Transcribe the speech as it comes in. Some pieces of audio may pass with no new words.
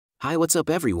Hi, what's up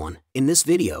everyone? In this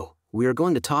video, we are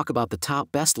going to talk about the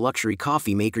top best luxury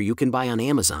coffee maker you can buy on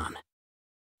Amazon.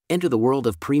 Enter the world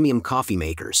of premium coffee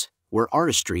makers, where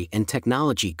artistry and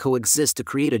technology coexist to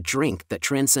create a drink that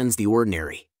transcends the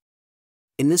ordinary.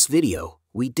 In this video,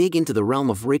 we dig into the realm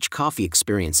of rich coffee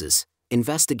experiences,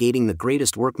 investigating the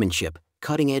greatest workmanship,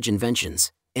 cutting-edge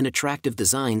inventions, and attractive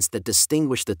designs that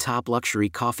distinguish the top luxury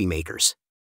coffee makers.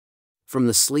 From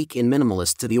the sleek and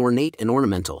minimalist to the ornate and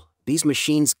ornamental, these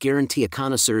machines guarantee a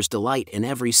connoisseur's delight in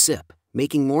every sip,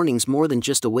 making mornings more than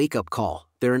just a wake-up call,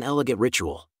 they're an elegant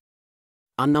ritual.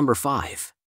 On number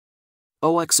 5.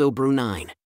 OXO Brew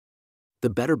 9.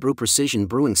 The Better Brew Precision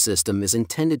Brewing System is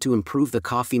intended to improve the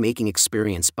coffee-making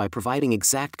experience by providing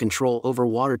exact control over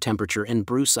water temperature and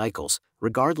brew cycles,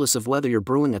 regardless of whether you're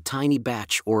brewing a tiny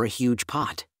batch or a huge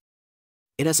pot.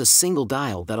 It has a single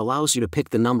dial that allows you to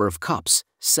pick the number of cups,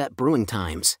 set brewing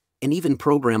times, and even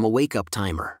program a wake-up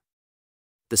timer.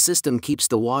 The system keeps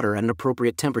the water at an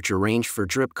appropriate temperature range for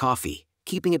drip coffee,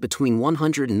 keeping it between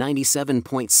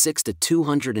 197.6 to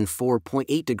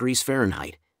 204.8 degrees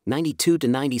Fahrenheit, 92 to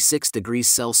 96 degrees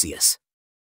Celsius.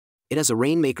 It has a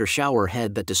rainmaker shower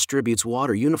head that distributes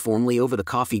water uniformly over the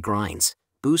coffee grinds,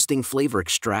 boosting flavor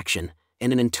extraction,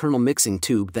 and an internal mixing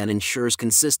tube that ensures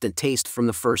consistent taste from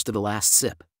the first to the last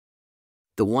sip.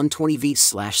 The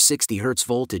 120V/60 Hz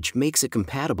voltage makes it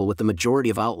compatible with the majority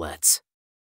of outlets.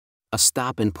 A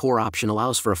stop and pour option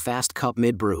allows for a fast cup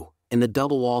mid-brew, and the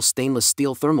double-wall stainless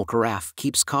steel thermal carafe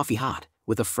keeps coffee hot,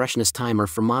 with a freshness timer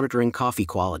for monitoring coffee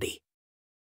quality.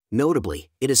 Notably,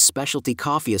 it is Specialty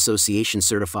Coffee Association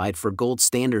certified for gold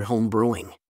standard home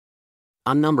brewing.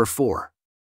 On number 4.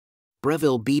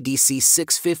 Breville BDC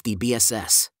 650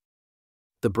 BSS.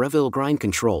 The Breville Grind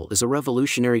Control is a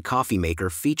revolutionary coffee maker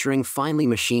featuring finely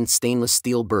machined stainless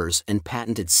steel burrs and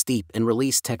patented steep and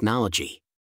release technology.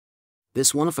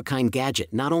 This one-of-a-kind gadget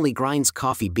not only grinds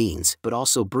coffee beans but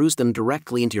also brews them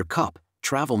directly into your cup,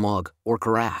 travel mug, or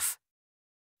carafe.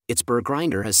 Its burr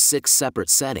grinder has 6 separate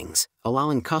settings,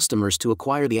 allowing customers to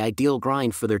acquire the ideal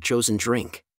grind for their chosen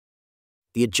drink.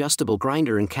 The adjustable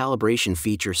grinder and calibration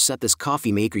features set this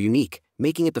coffee maker unique,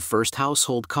 making it the first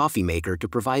household coffee maker to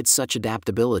provide such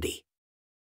adaptability.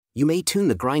 You may tune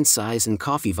the grind size and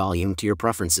coffee volume to your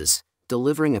preferences,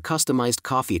 delivering a customized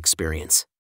coffee experience.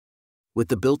 With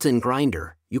the built-in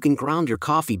grinder, you can ground your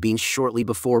coffee beans shortly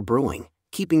before brewing,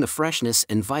 keeping the freshness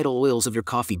and vital oils of your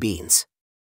coffee beans.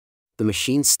 The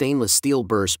machine's stainless steel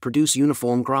burrs produce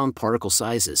uniform ground particle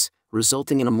sizes,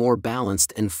 resulting in a more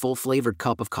balanced and full-flavored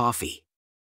cup of coffee.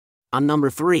 On number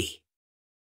 3.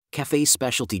 Cafe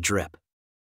Specialty Drip.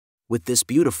 With this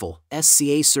beautiful,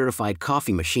 SCA-certified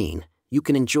coffee machine, you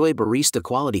can enjoy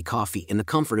barista-quality coffee in the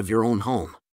comfort of your own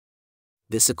home.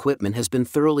 This equipment has been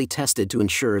thoroughly tested to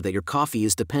ensure that your coffee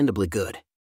is dependably good.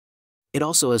 It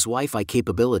also has Wi-Fi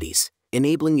capabilities,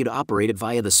 enabling you to operate it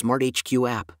via the Smart HQ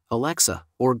app, Alexa,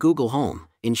 or Google Home,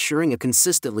 ensuring a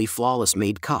consistently flawless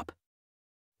made cup.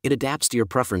 It adapts to your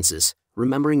preferences,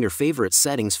 remembering your favorite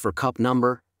settings for cup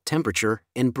number, temperature,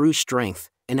 and brew strength,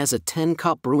 and has a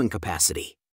 10-cup brewing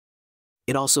capacity.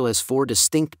 It also has 4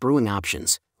 distinct brewing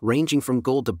options, ranging from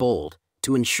gold to bold,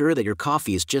 to ensure that your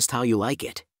coffee is just how you like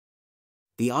it.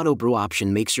 The auto brew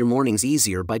option makes your mornings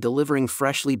easier by delivering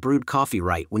freshly brewed coffee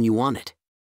right when you want it.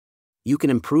 You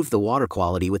can improve the water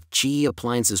quality with GE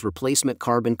Appliances replacement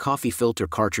carbon coffee filter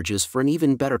cartridges for an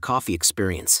even better coffee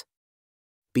experience.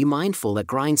 Be mindful that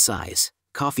grind size,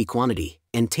 coffee quantity,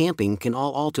 and tamping can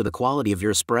all alter the quality of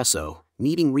your espresso,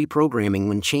 needing reprogramming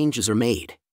when changes are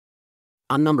made.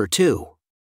 On number 2.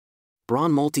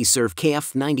 Braun Multi-Serve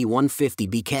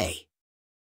KF9150BK.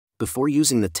 Before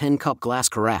using the 10-cup glass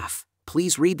carafe,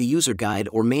 please read the user guide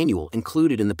or manual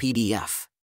included in the PDF.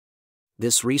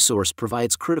 This resource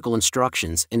provides critical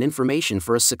instructions and information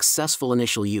for a successful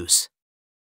initial use.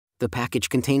 The package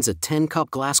contains a 10-cup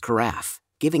glass carafe,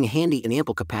 giving a handy and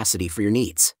ample capacity for your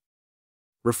needs.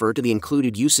 Refer to the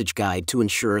included usage guide to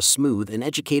ensure a smooth and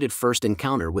educated first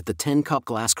encounter with the 10-cup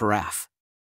glass carafe.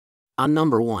 On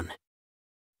number 1.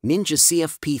 Ninja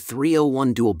CFP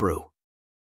 301 Dual Brew.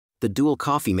 The dual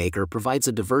coffee maker provides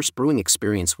a diverse brewing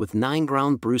experience with 9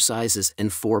 ground brew sizes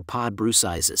and 4 pod brew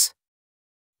sizes.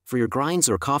 For your grinds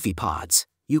or coffee pods,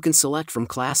 you can select from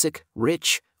classic,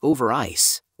 rich, over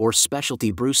ice, or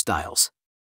specialty brew styles.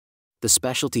 The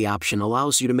specialty option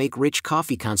allows you to make rich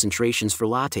coffee concentrations for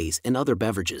lattes and other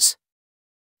beverages.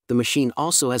 The machine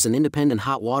also has an independent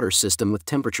hot water system with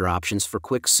temperature options for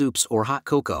quick soups or hot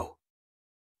cocoa.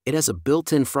 It has a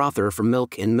built-in frother for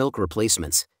milk and milk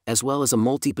replacements, as well as a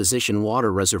multi-position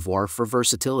water reservoir for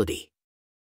versatility.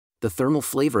 The thermal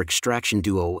flavor extraction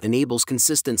duo enables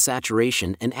consistent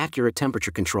saturation and accurate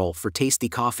temperature control for tasty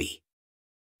coffee.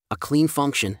 A clean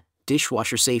function,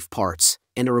 dishwasher-safe parts,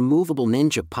 and a removable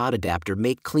Ninja Pod adapter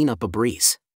make cleanup a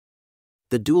breeze.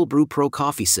 The Dual Brew Pro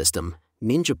Coffee System,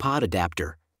 Ninja Pod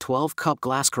adapter, 12-cup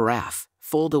glass carafe,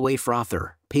 fold-away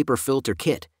frother, paper filter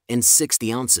kit, and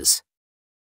 60 ounces.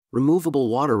 Removable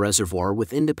water reservoir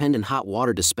with independent hot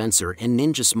water dispenser and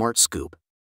Ninja Smart Scoop.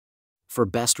 For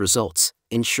best results,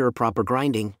 ensure proper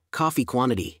grinding, coffee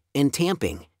quantity, and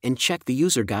tamping, and check the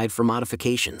user guide for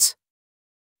modifications.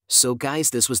 So guys,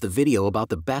 this was the video about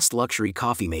the best luxury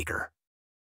coffee maker.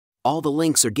 All the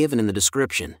links are given in the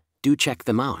description, do check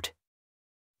them out.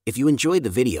 If you enjoyed the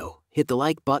video, hit the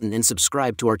like button and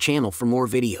subscribe to our channel for more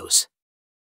videos.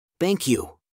 Thank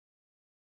you.